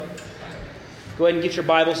Go ahead and get your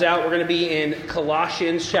Bibles out. We're going to be in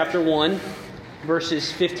Colossians chapter 1,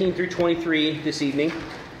 verses 15 through 23 this evening.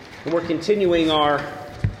 And we're continuing our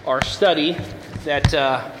study,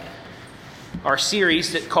 our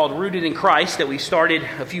series called Rooted in Christ that we started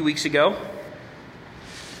a few weeks ago.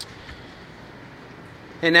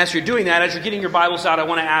 And as you're doing that, as you're getting your Bibles out, I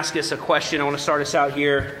want to ask us a question. I want to start us out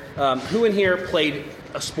here. Who in here played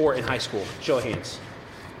a sport in high school? Show of hands.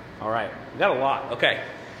 All right. We got a lot. Okay.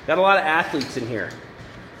 Got a lot of athletes in here.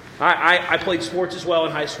 I played sports as well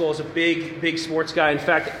in high school. I was a big sports guy. In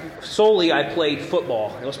fact, solely I played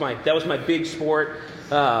football. That was my big sport.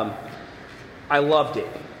 I loved it.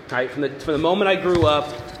 Right? From the moment I grew up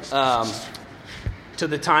to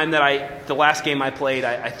the time that the last game I played,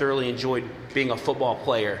 I thoroughly enjoyed being a football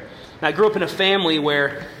player. And I grew up in a family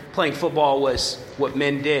where playing football was what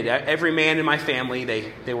men did. Every man in my family,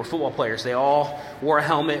 they were football players. They all wore a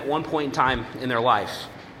helmet at one point in time in their life.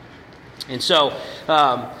 And so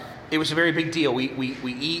it was a very big deal.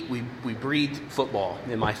 We breathed football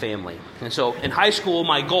in my family. And so in high school,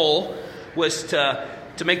 my goal was to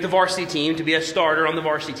make the varsity team, to be a starter on the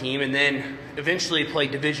varsity team, and then eventually play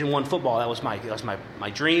Division I football. That was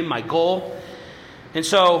my dream, my goal. And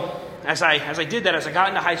so as I did that, as I got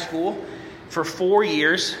into high school, for 4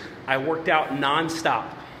 years, I worked out nonstop.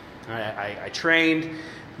 I trained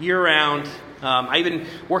year-round. I even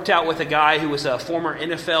worked out with a guy who was a former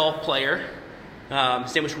NFL player.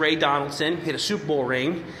 His name was Ray Donaldson. He had a Super Bowl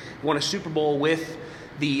ring. He won a Super Bowl with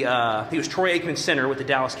he was Troy Aikman center with the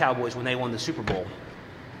Dallas Cowboys when they won the Super Bowl.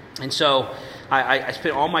 And so I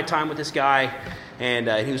spent all my time with this guy, and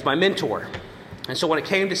he was my mentor. And so when it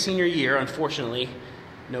came to senior year, unfortunately,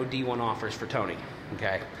 no D1 offers for Tony,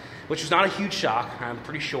 okay? Which was not a huge shock. I'm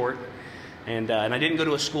pretty short, and I didn't go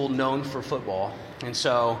to a school known for football. And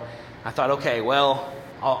so I thought, okay, well,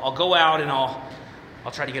 I'll go out and I'll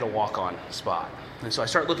try to get a walk-on spot. And so I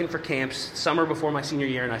start looking for camps summer before my senior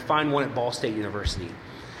year, and I find one at Ball State University.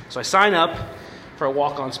 So I sign up for a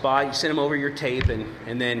walk-on spot. You send them over your tape,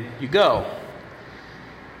 and then you go.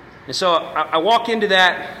 And so I walk into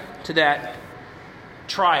that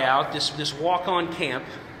tryout, this walk-on camp,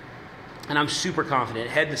 and I'm super confident.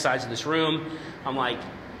 Head the size of this room. I'm like,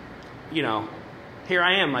 here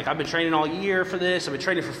I am. Like, I've been training all year for this. I've been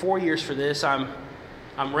training for 4 years for this. I'm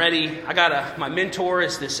ready. I got my mentor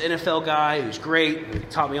is this NFL guy who's great. He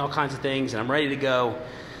taught me all kinds of things, and I'm ready to go.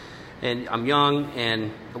 And I'm young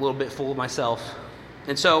and a little bit full of myself.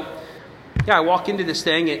 And so, I walk into this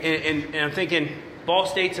thing, and I'm thinking, Ball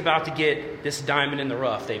State's about to get this diamond in the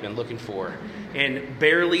rough they've been looking for. And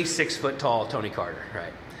barely 6 foot tall Tony Carter,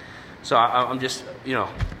 right? So I'm just,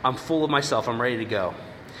 I'm full of myself. I'm ready to go.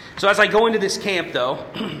 So as I go into this camp, though,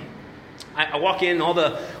 I walk in, all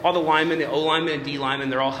the linemen, the O linemen and D linemen,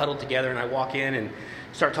 they're all huddled together, and I walk in and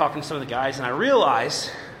start talking to some of the guys, and I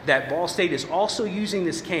realize that Ball State is also using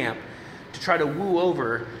this camp to try to woo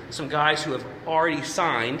over some guys who have already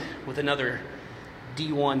signed with another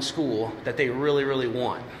D1 school that they really, really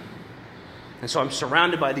want. And so I'm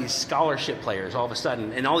surrounded by these scholarship players all of a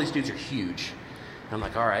sudden, and all these dudes are huge. And I'm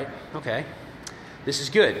like, all right, okay, this is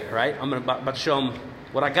good, right? I'm about to show them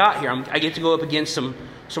what I got here. I get to go up against some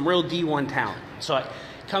real D1 talent. So it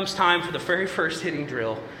comes time for the very first hitting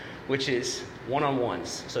drill, which is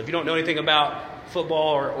one-on-ones. So if you don't know anything about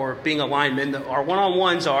football or being a lineman, our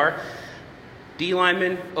one-on-ones are D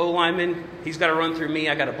lineman, O lineman. He's got to run through me.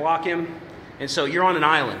 I got to block him. And so you're on an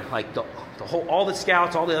island. Like all the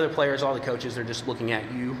scouts, all the other players, all the coaches, they're just looking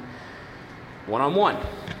at you one-on-one.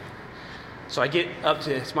 So I get up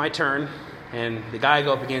to, it's my turn, and the guy I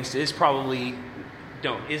go up against is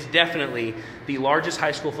definitely the largest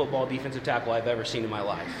high school football defensive tackle I've ever seen in my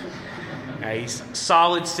life. He's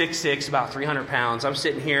solid 6'6", about 300 pounds. I'm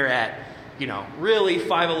sitting here at, really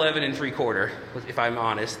 5'11" and 3/4, if I'm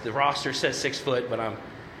honest. The roster says 6 foot, but I'm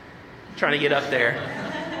trying to get up there.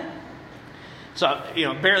 So,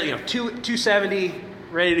 barely, 270,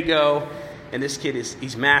 ready to go, and this kid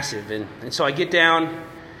he's massive. And so I get down,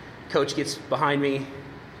 coach gets behind me,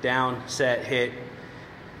 down, set, hit.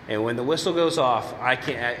 And when the whistle goes off,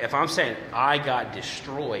 if I'm saying I got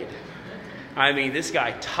destroyed, I mean, this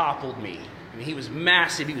guy toppled me. I mean, he was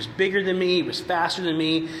massive. He was bigger than me. He was faster than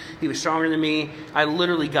me. He was stronger than me. I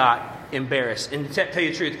literally got embarrassed. And to tell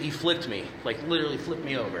you the truth, he flipped me, like literally flipped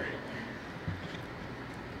me over.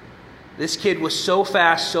 This kid was so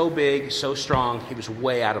fast, so big, so strong, he was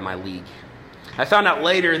way out of my league. I found out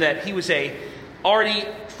later that he was a already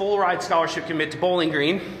full-ride scholarship commit to Bowling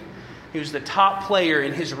Green. He was the top player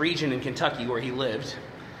in his region in Kentucky where he lived.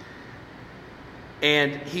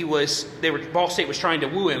 And Ball State was trying to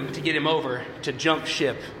woo him to get him over to jump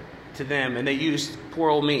ship to them. And they used poor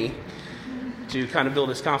old me to kind of build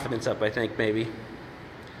his confidence up, I think, maybe.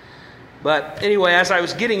 But anyway, as I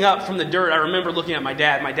was getting up from the dirt, I remember looking at my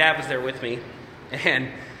dad. My dad was there with me, and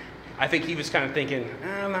I think he was kind of thinking,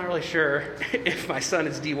 I'm not really sure if my son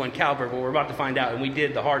is D1 caliber, but we're about to find out, and we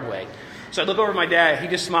did the hard way. So I look over at my dad. He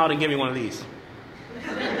just smiled and gave me one of these.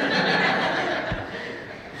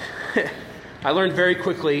 I learned very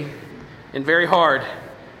quickly and very hard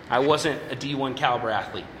I wasn't a D1 caliber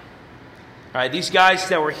athlete. All right, these guys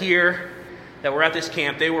that were here, that were at this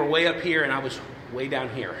camp, they were way up here, and I was way down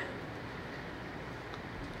here.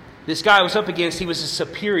 This guy I was up against, he was a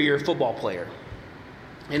superior football player.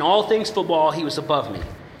 In all things football, he was above me.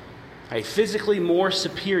 Right, physically more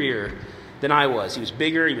superior than I was. He was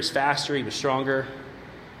bigger, he was faster, he was stronger.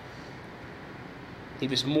 He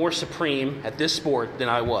was more supreme at this sport than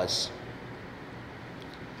I was.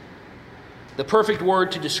 The perfect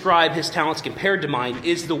word to describe his talents compared to mine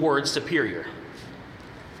is the word superior.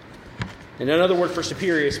 And another word for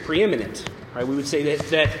superior is preeminent. Right? We would say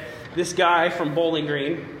that this guy from Bowling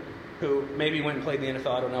Green, who maybe went and played in the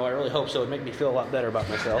NFL, I don't know, I really hope so, it would make me feel a lot better about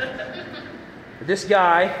myself. This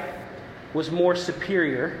guy was more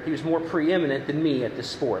superior, he was more preeminent than me at this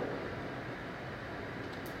sport.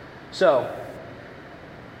 So,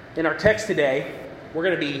 in our text today, we're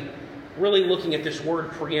going to be really looking at this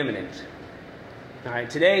word preeminent. All right,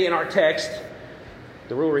 today in our text,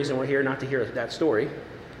 the real reason we're here, not to hear that story,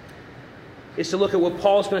 is to look at what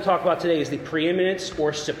Paul's going to talk about today is the preeminence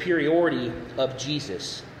or superiority of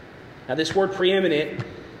Jesus. Now, this word preeminent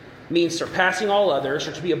means surpassing all others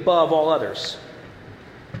or to be above all others.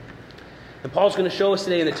 And Paul's going to show us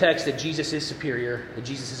today in the text that Jesus is superior, that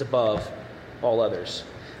Jesus is above all others.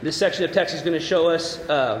 This section of text is going to show us,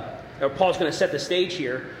 or Paul's going to set the stage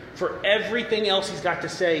here for everything else he's got to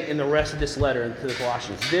say in the rest of this letter to the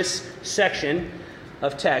Colossians. This section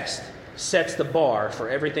of text sets the bar for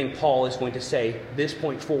everything Paul is going to say this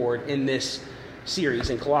point forward in this series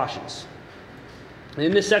in Colossians. And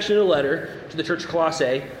in this section of the letter to the church of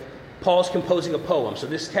Colossae, Paul's composing a poem. So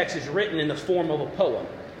this text is written in the form of a poem.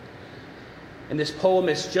 And this poem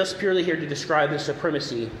is just purely here to describe the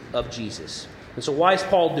supremacy of Jesus. And so why is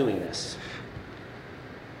Paul doing this?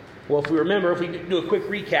 Well, if we remember, if we do a quick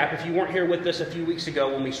recap, if you weren't here with us a few weeks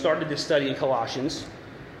ago when we started this study in Colossians,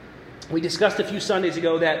 we discussed a few Sundays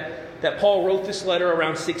ago that Paul wrote this letter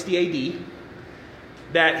around 60 AD,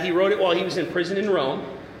 that he wrote it while he was in prison in Rome,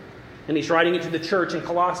 and he's writing it to the church in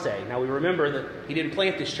Colossae. Now, we remember that he didn't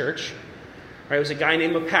plant this church. Right? It was a guy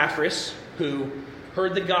named Epaphras who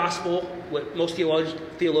heard the gospel. What most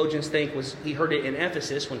theologians think was he heard it in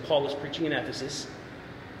Ephesus when Paul was preaching in Ephesus.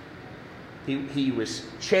 He was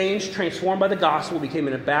changed, transformed by the gospel, became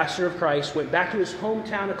an ambassador of Christ, went back to his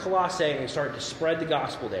hometown of Colossae, and started to spread the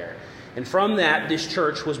gospel there. And from that, this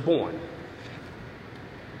church was born.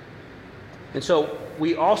 And so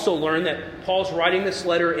we also learn that Paul's writing this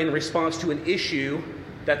letter in response to an issue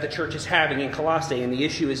that the church is having in Colossae. And the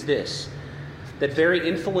issue is this, that very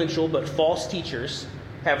influential but false teachers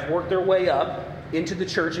have worked their way up into the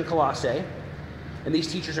church in Colossae. And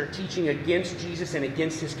these teachers are teaching against Jesus and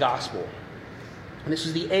against his gospel. And this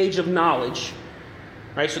is the age of knowledge,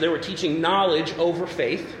 right? So they were teaching knowledge over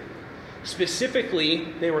faith.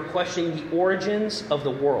 Specifically, they were questioning the origins of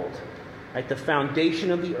the world, right? The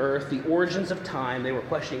foundation of the earth, the origins of time. They were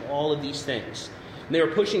questioning all of these things. And they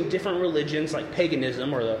were pushing different religions like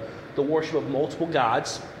paganism or the worship of multiple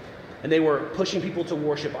gods. And they were pushing people to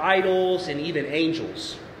worship idols and even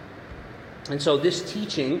angels. And so this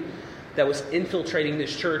teaching that was infiltrating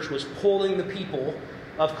this church was pulling the people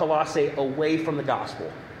of Colossae away from the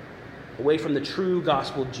gospel, away from the true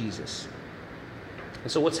gospel of Jesus.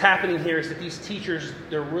 And so what's happening here is that these teachers,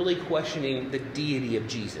 they're really questioning the deity of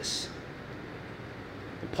Jesus.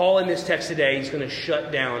 And Paul in this text today, he's going to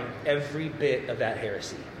shut down every bit of that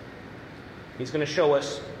heresy. He's going to show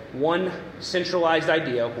us one centralized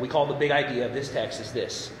idea, what we call the big idea of this text is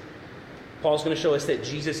this. Paul's going to show us that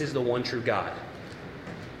Jesus is the one true God.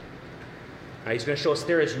 Right, he's going to show us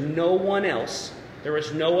there is no one else, there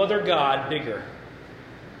is no other God bigger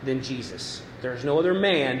than Jesus. There is no other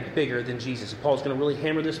man bigger than Jesus. And Paul's going to really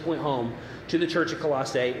hammer this point home to the church of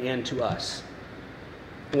Colossae and to us.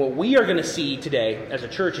 And what we are going to see today as a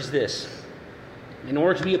church is this. In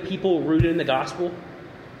order to be a people rooted in the gospel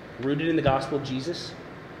of Jesus,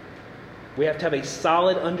 we have to have a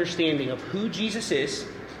solid understanding of who Jesus is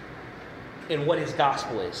and what his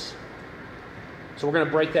gospel is. So we're going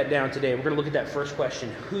to break that down today. We're going to look at that first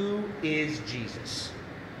question. Who is Jesus?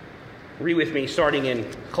 Read with me, starting in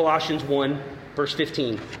Colossians 1, verse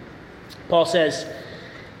 15. Paul says,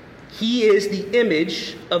 "He is the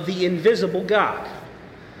image of the invisible God,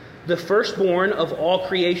 the firstborn of all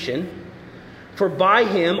creation. For by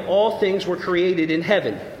him all things were created in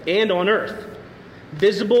heaven and on earth,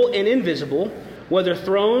 visible and invisible, whether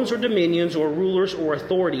thrones or dominions or rulers or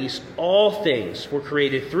authorities, all things were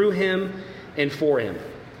created through him and for him.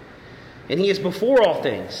 And he is before all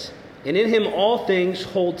things, and in him all things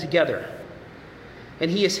hold together. And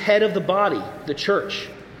he is head of the body, the church.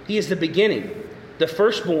 He is the beginning, the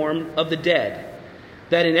firstborn of the dead,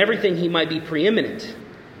 that in everything he might be preeminent.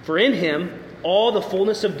 For in him all the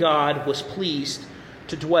fullness of God was pleased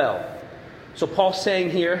to dwell. So Paul's saying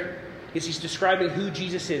here is he's describing who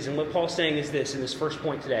Jesus is. And what Paul's saying is this in this first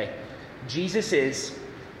point today. Jesus is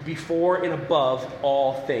before and above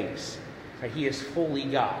all things. Right? He is fully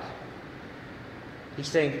God. He's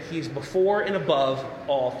saying he is before and above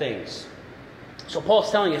all things. So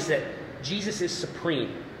Paul's telling us that Jesus is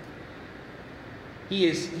supreme.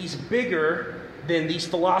 He's bigger than these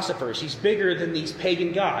philosophers. He's bigger than these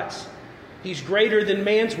pagan gods. He's greater than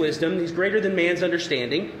man's wisdom. He's greater than man's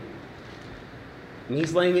understanding. And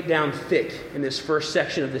he's laying it down thick in this first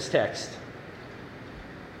section of this text.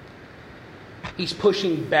 He's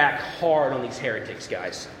pushing back hard on these heretics,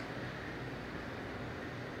 guys.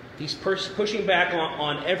 He's pushing back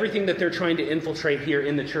on everything that they're trying to infiltrate here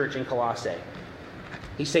in the church in Colossae.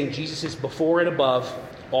 He's saying Jesus is before and above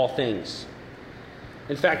all things.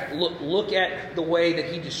 In fact, look at the way that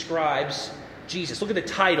he describes Jesus. Look at the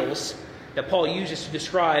titles that Paul uses to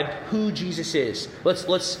describe who Jesus is.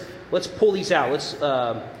 Let's pull these out.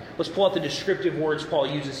 Let's pull out the descriptive words Paul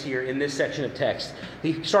uses here in this section of text.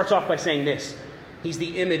 He starts off by saying this: He's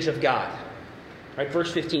the image of God. Right,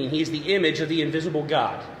 verse 15. He is the image of the invisible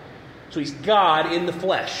God. So he's God in the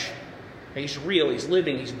flesh. He's real. He's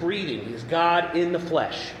living. He's breathing. He's God in the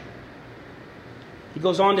flesh. He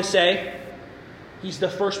goes on to say, he's the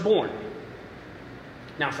firstborn.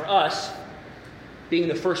 Now, for us, being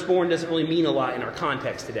the firstborn doesn't really mean a lot in our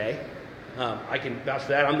context today. I can vouch for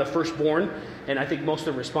that. I'm the firstborn, and I think most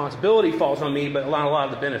of the responsibility falls on me, but not a lot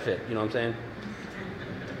of the benefit. You know what I'm saying?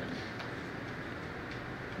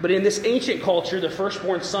 But in this ancient culture, the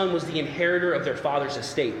firstborn son was the inheritor of their father's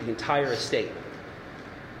estate, the entire estate.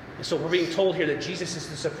 And so we're being told here that Jesus is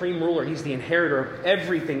the supreme ruler. He's the inheritor of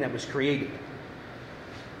everything that was created.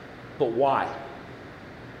 But why?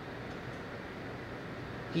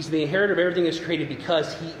 He's the inheritor of everything that's created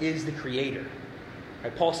because he is the creator.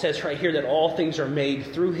 Right, Paul says right here that all things are made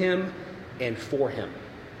through him and for him.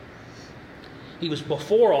 He was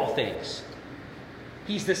before all things.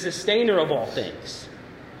 He's the sustainer of all things.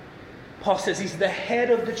 Paul says he's the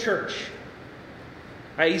head of the church.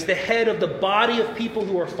 Right, he's the head of the body of people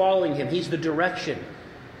who are following him. He's the direction.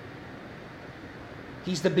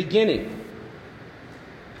 He's the beginning.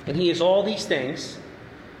 And he is all these things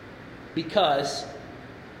because,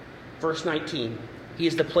 verse 19, he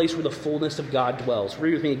is the place where the fullness of God dwells.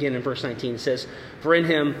 Read with me again in verse 19. It says, for in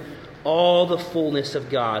him all the fullness of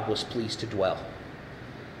God was pleased to dwell.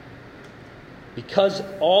 Because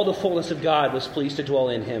all the fullness of God was pleased to dwell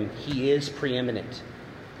in him, he is preeminent.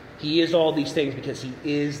 He is all these things because he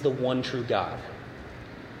is the one true God.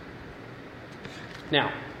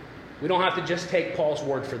 Now, we don't have to just take Paul's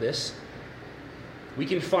word for this. We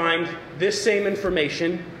can find this same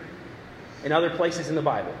information in other places in the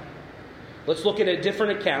Bible. Let's look at a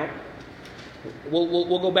different account.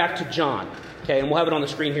 We'll go back to John, okay, and we'll have it on the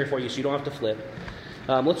screen here for you so you don't have to flip.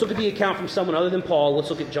 Let's look at the account from someone other than Paul. Let's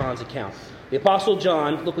look at John's account. The Apostle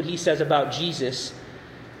John, look what he says about Jesus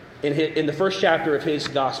in the first chapter of his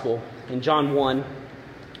gospel. In John 1,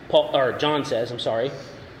 John says,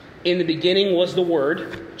 in the beginning was the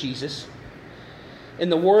Word, Jesus,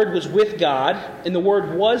 and the Word was with God, and the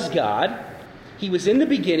Word was God. He was in the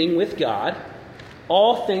beginning with God.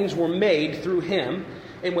 All things were made through him,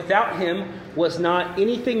 and without him was not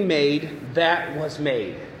anything made that was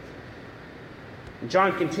made. And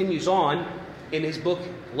John continues on in his book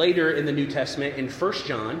later in the New Testament, in 1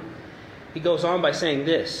 John. He goes on by saying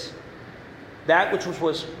this: that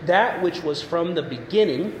which was from the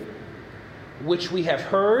beginning, which we have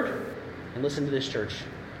heard, and listen to this, church.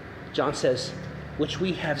 John says, which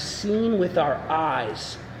we have seen with our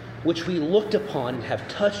eyes, which we looked upon and have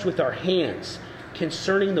touched with our hands,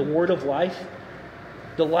 concerning the word of life.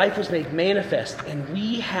 The life was made manifest, and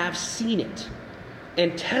we have seen it,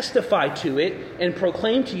 and testify to it, and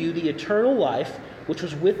proclaim to you the eternal life, which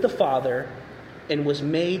was with the Father, and was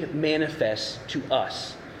made manifest to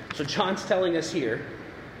us. So John's telling us here,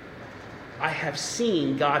 I have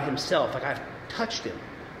seen God himself. Like I've touched him.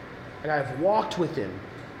 Like I've walked with him.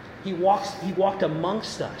 He walked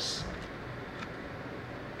amongst us.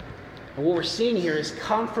 And what we're seeing here is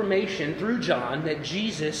confirmation through John that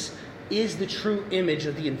Jesus is the true image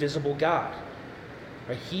of the invisible God.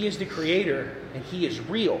 Right? He is the creator, and he is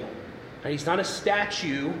real. Right? He's not a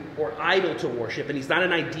statue or idol to worship, and he's not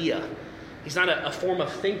an idea. He's not a form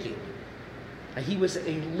of thinking. Right? He is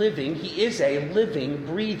a living,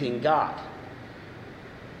 breathing God.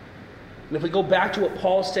 And if we go back to what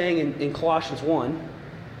Paul's saying in Colossians 1,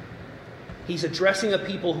 he's addressing a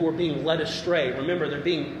people who are being led astray. Remember, they're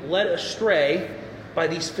being led astray by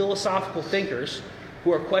these philosophical thinkers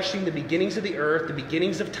who are questioning the beginnings of the earth, the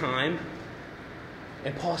beginnings of time.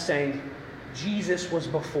 And Paul's saying, Jesus was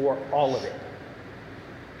before all of it.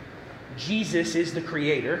 Jesus is the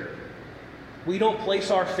creator. We don't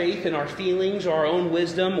place our faith in our feelings or our own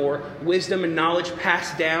wisdom or wisdom and knowledge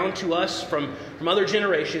passed down to us from other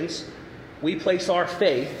generations. We place our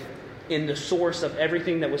faith in the source of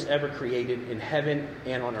everything that was ever created in heaven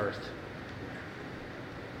and on earth.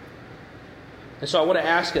 And so I want to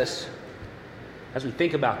ask us, as we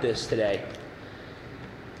think about this today,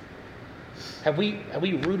 have we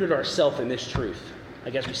rooted ourselves in this truth?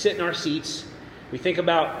 Like as we sit in our seats, we think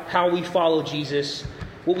about how we follow Jesus,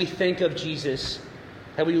 what we think of Jesus.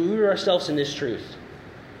 Have we rooted ourselves in this truth?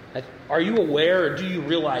 Like, are you aware or do you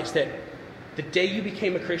realize that the day you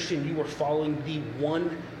became a Christian, you were following the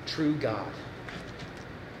one true God?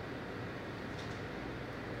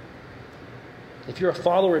 If you're a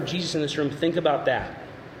follower of Jesus in this room, think about that.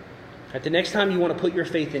 At the next time you want to put your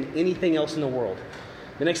faith in anything else in the world,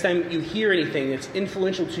 the next time you hear anything that's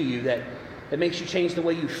influential to you, that makes you change the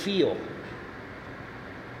way you feel,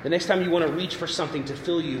 the next time you want to reach for something to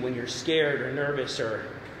fill you when you're scared or nervous or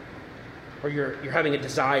you're having a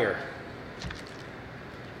desire,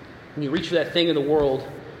 when you reach for that thing in the world,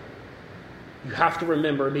 you have to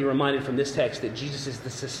remember and be reminded from this text that Jesus is the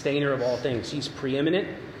sustainer of all things. He's preeminent,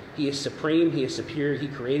 he is supreme, he is superior, he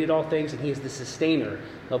created all things, and he is the sustainer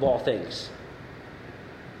of all things.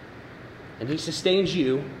 And he sustains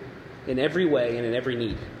you in every way and in every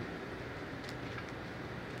need.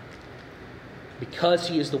 Because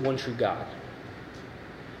he is the one true God.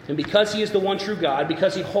 And because he is the one true God,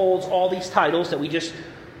 because he holds all these titles that we just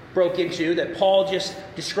broke into, that Paul just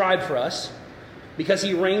described for us, because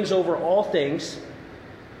he reigns over all things,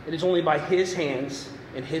 it is only by his hands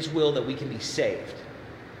and his will that we can be saved.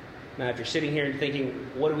 Now, if you're sitting here and thinking,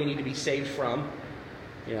 what do we need to be saved from?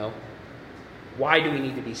 Why do we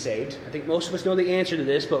need to be saved? I think most of us know the answer to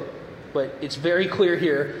this, but it's very clear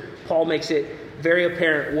here. Paul makes it very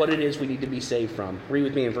apparent what it is we need to be saved from. Read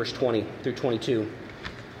with me in verse 20 through 22.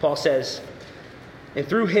 Paul says, "And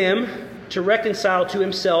through him to reconcile to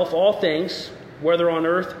himself all things, whether on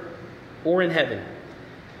earth or in heaven,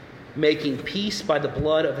 making peace by the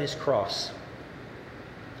blood of his cross."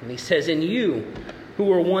 And he says, "And you, who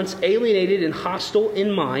were once alienated and hostile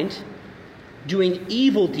in mind, doing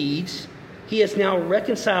evil deeds, he has now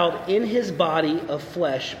reconciled in his body of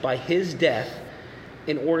flesh by his death,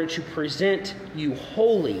 in order to present you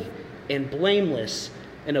holy and blameless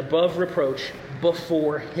and above reproach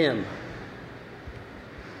before him."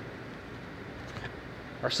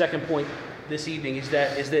 Our second point this evening is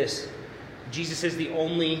this: Jesus is the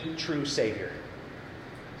only true Savior.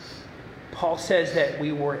 Paul says that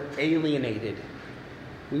we were alienated,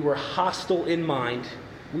 we were hostile in mind,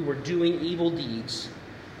 we were doing evil deeds,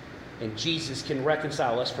 and Jesus can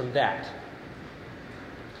reconcile us from that.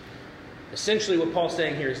 Essentially, what Paul's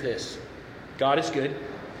saying here is this: God is good,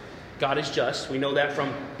 God is just. We know that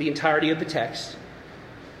from the entirety of the text.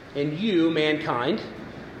 And you, mankind,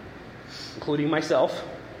 including myself,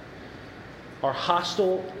 are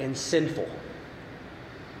hostile and sinful.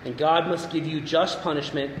 And God must give you just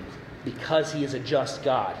punishment because he is a just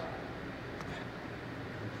God.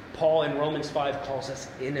 Paul in Romans 5 calls us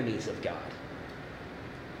enemies of God.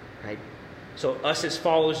 Right? So us as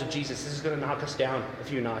followers of Jesus, this is going to knock us down a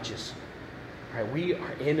few notches. Right? We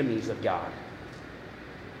are enemies of God.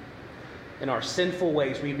 In our sinful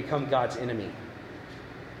ways, we become God's enemy.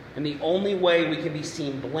 And the only way we can be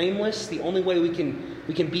seen blameless, the only way we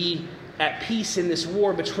can be at peace in this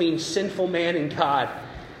war between sinful man and God,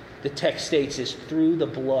 the text states, is through the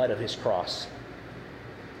blood of his cross.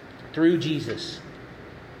 Through Jesus.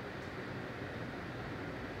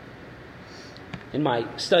 In my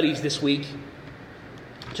studies this week,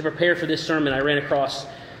 to prepare for this sermon, I ran across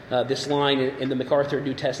this line in the MacArthur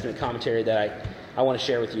New Testament commentary that I want to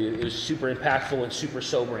share with you. It was super impactful and super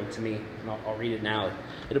sobering to me. And I'll read it now.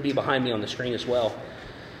 It'll be behind me on the screen as well.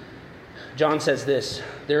 John says this: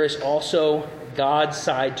 "There is also God's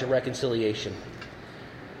side to reconciliation.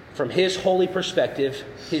 From his holy perspective,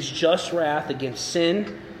 his just wrath against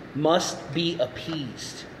sin must be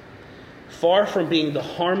appeased. Far from being the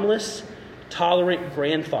harmless, tolerant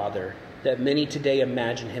grandfather that many today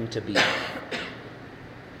imagine him to be.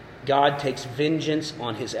 God takes vengeance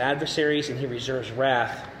on his adversaries and he reserves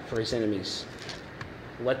wrath for his enemies.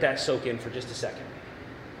 Let that soak in for just a second.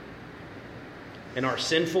 In our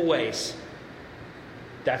sinful ways,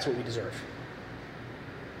 that's what we deserve.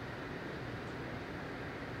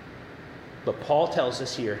 But Paul tells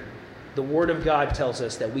us here, the Word of God tells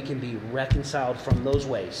us that we can be reconciled from those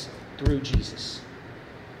ways through Jesus.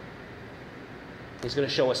 He's going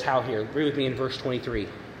to show us how here. Read with me in verse 23.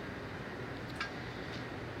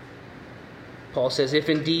 Paul says, "If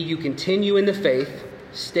indeed you continue in the faith,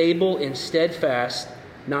 stable and steadfast,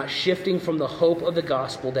 not shifting from the hope of the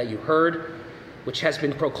gospel that you heard, which has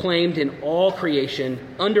been proclaimed in all creation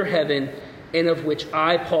under heaven, and of which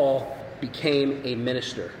I, Paul, became a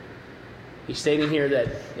minister." He's stating here that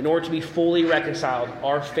in order to be fully reconciled,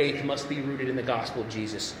 our faith must be rooted in the gospel of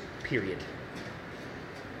Jesus, period.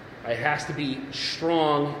 It has to be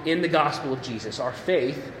strong in the gospel of Jesus. Our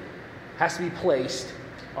faith has to be placed,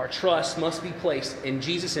 our trust must be placed in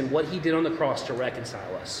Jesus and what he did on the cross to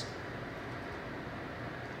reconcile us.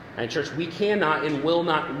 And church, we cannot and will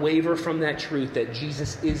not waver from that truth that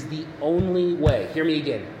Jesus is the only way. Hear me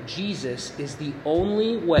again. Jesus is the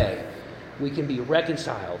only way we can be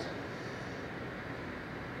reconciled.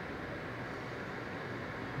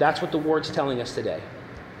 That's what the Word's telling us today.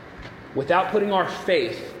 Without putting our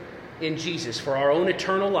faith in Jesus for our own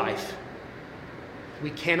eternal life, we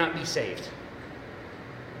cannot be saved.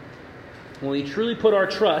 When we truly put our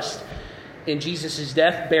trust in Jesus'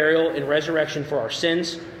 death, burial, and resurrection for our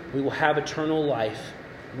sins, we will have eternal life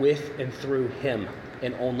with and through him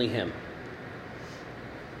and only him.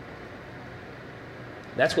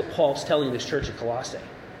 That's what Paul's telling this church at Colossae.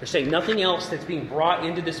 They're saying nothing else that's being brought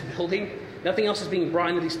into this building, nothing else is being brought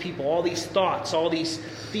into these people, all these thoughts, all these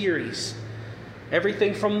theories,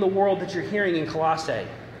 everything from the world that you're hearing in Colossae.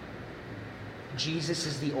 Jesus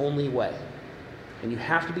is the only way. And you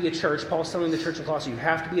have to be a church, Paul's telling the church in Colossae, you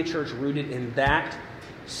have to be a church rooted in that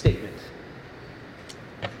statement.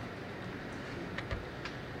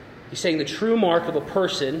 He's saying the true mark of a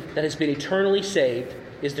person that has been eternally saved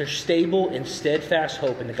is their stable and steadfast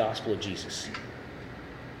hope in the gospel of Jesus.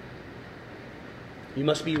 You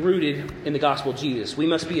must be rooted in the gospel of Jesus. We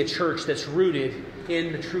must be a church that's rooted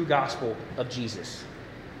in the true gospel of Jesus.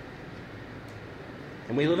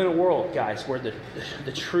 And we live in a world, guys, where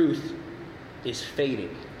the truth is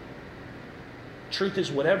fading. Truth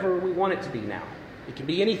is whatever we want it to be now. It can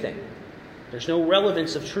be anything. There's no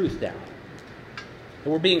relevance of truth now.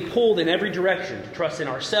 And we're being pulled in every direction to trust in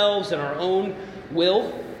ourselves and our own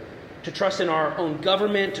will, to trust in our own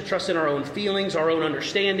government, to trust in our own feelings, our own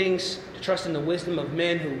understandings, to trust in the wisdom of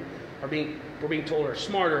men who we're being told are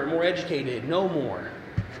smarter, more educated, know more.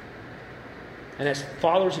 And as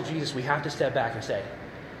followers of Jesus, we have to step back and say,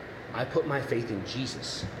 I put my faith in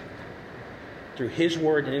Jesus. Through his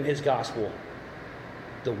word and in his gospel,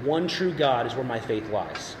 the one true God is where my faith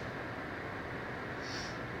lies.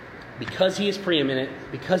 Because he is preeminent,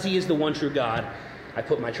 because he is the one true God, I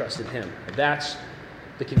put my trust in him. That's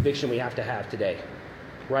the conviction we have to have today,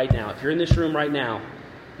 right now. If you're in this room right now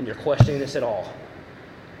and you're questioning this at all,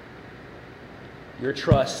 your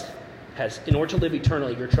trust has, in order to live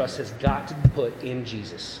eternally, your trust has got to be put in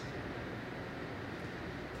Jesus.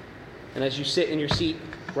 And as you sit in your seat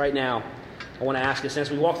right now, I want to ask us,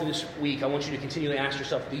 as we walk through this week, I want you to continually ask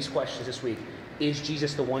yourself these questions this week. Is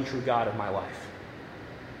Jesus the one true God of my life?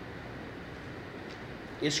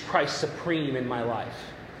 Is Christ supreme in my life?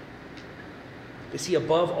 Is he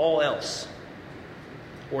above all else?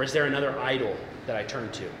 Or is there another idol that I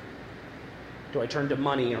turn to? Do I turn to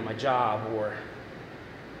money or my job or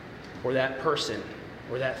that person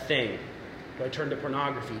or that thing? Do I turn to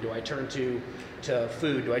pornography? Do I turn to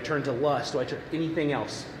food? Do I turn to lust? Do I turn to anything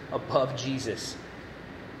else above Jesus?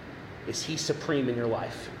 Is he supreme in your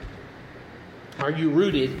life? Are you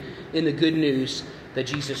rooted in the good news that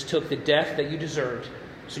Jesus took the death that you deserved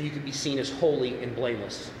so you could be seen as holy and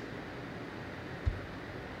blameless?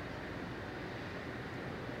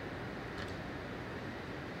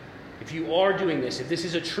 If you are doing this, if this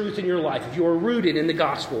is a truth in your life, if you are rooted in the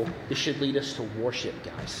gospel, this should lead us to worship,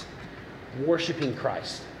 guys. Worshiping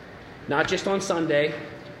Christ. Not just on Sunday,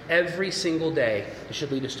 every single day, it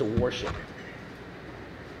should lead us to worship.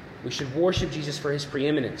 We should worship Jesus for his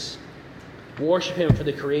preeminence. Worship him for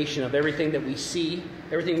the creation of everything that we see,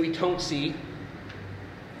 everything we don't see,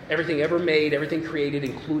 everything ever made, everything created,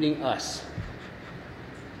 including us.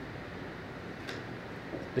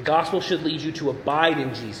 The gospel should lead you to abide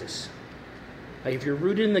in Jesus. Like if you're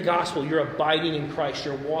rooted in the gospel, you're abiding in Christ,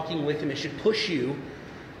 you're walking with him. It should push you,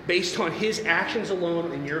 based on his actions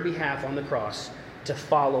alone in your behalf on the cross, to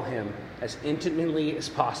follow him as intimately as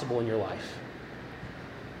possible in your life.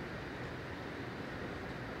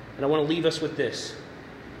 And I want to leave us with this.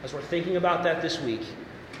 As we're thinking about that this week,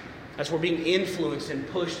 as we're being influenced and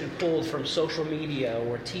pushed and pulled from social media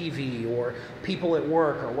or TV or people at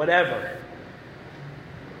work or whatever,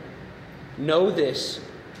 know this,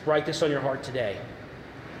 write this on your heart today.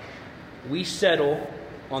 We settle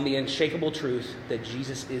on the unshakable truth that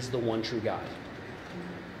Jesus is the one true God.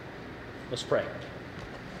 Let's pray.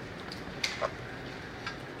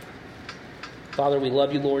 Father, we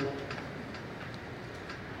love you, Lord.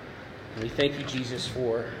 And we thank you, Jesus,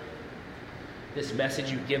 for this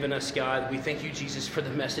message you've given us, God. We thank you, Jesus, for the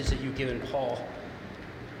message that you've given Paul.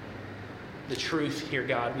 The truth here,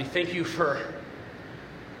 God. We thank you for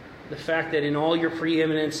the fact that in all your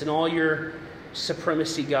preeminence and all your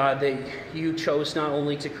supremacy, God, that you chose not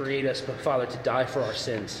only to create us, but, Father, to die for our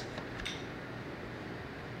sins.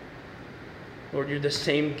 Lord, you're the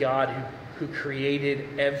same God who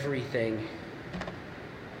created everything.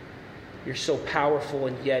 You're so powerful,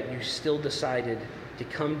 and yet you still decided to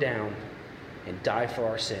come down and die for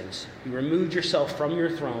our sins. You removed yourself from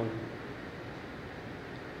your throne.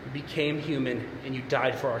 You became human, and you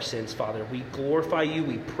died for our sins, Father. We glorify you.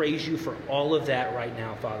 We praise you for all of that right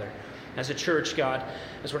now, Father. As a church, God,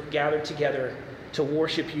 as we're gathered together to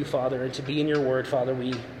worship you, Father, and to be in your word, Father,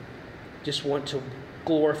 we just want to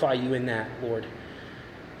glorify you in that, Lord.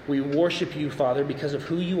 We worship you, Father, because of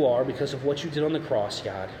who you are, because of what you did on the cross,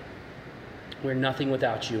 God. We're nothing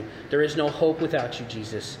without you. There is no hope without you,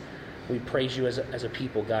 Jesus. We praise you as a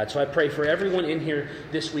people, God. So I pray for everyone in here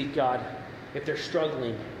this week, God, if they're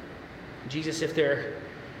struggling. Jesus, if they're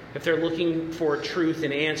looking for truth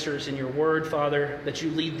and answers in your word, Father, that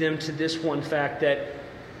you lead them to this one fact, that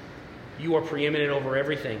you are preeminent over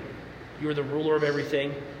everything. You are the ruler of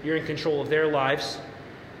everything. You're in control of their lives.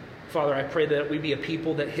 Father, I pray that we be a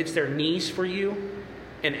people that hits their knees for you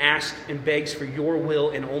and asks and begs for your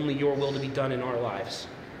will and only your will to be done in our lives.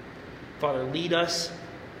 Father, lead us.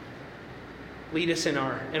 Lead us in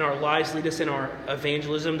our lives. Lead us in our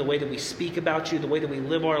evangelism, the way that we speak about you, the way that we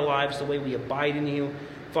live our lives, the way we abide in you.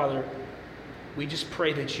 Father, we just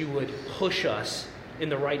pray that you would push us in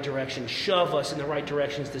the right direction, shove us in the right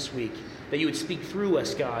directions this week, that you would speak through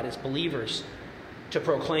us, God, as believers to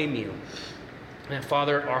proclaim you. And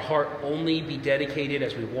Father, our heart only be dedicated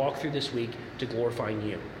as we walk through this week to glorifying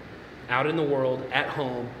you. Out in the world, at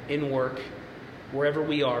home, in work, wherever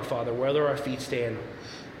we are, Father, wherever our feet stand,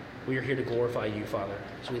 we are here to glorify you, Father.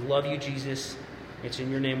 So we love you, Jesus. It's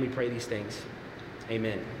in your name we pray these things.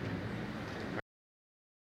 Amen.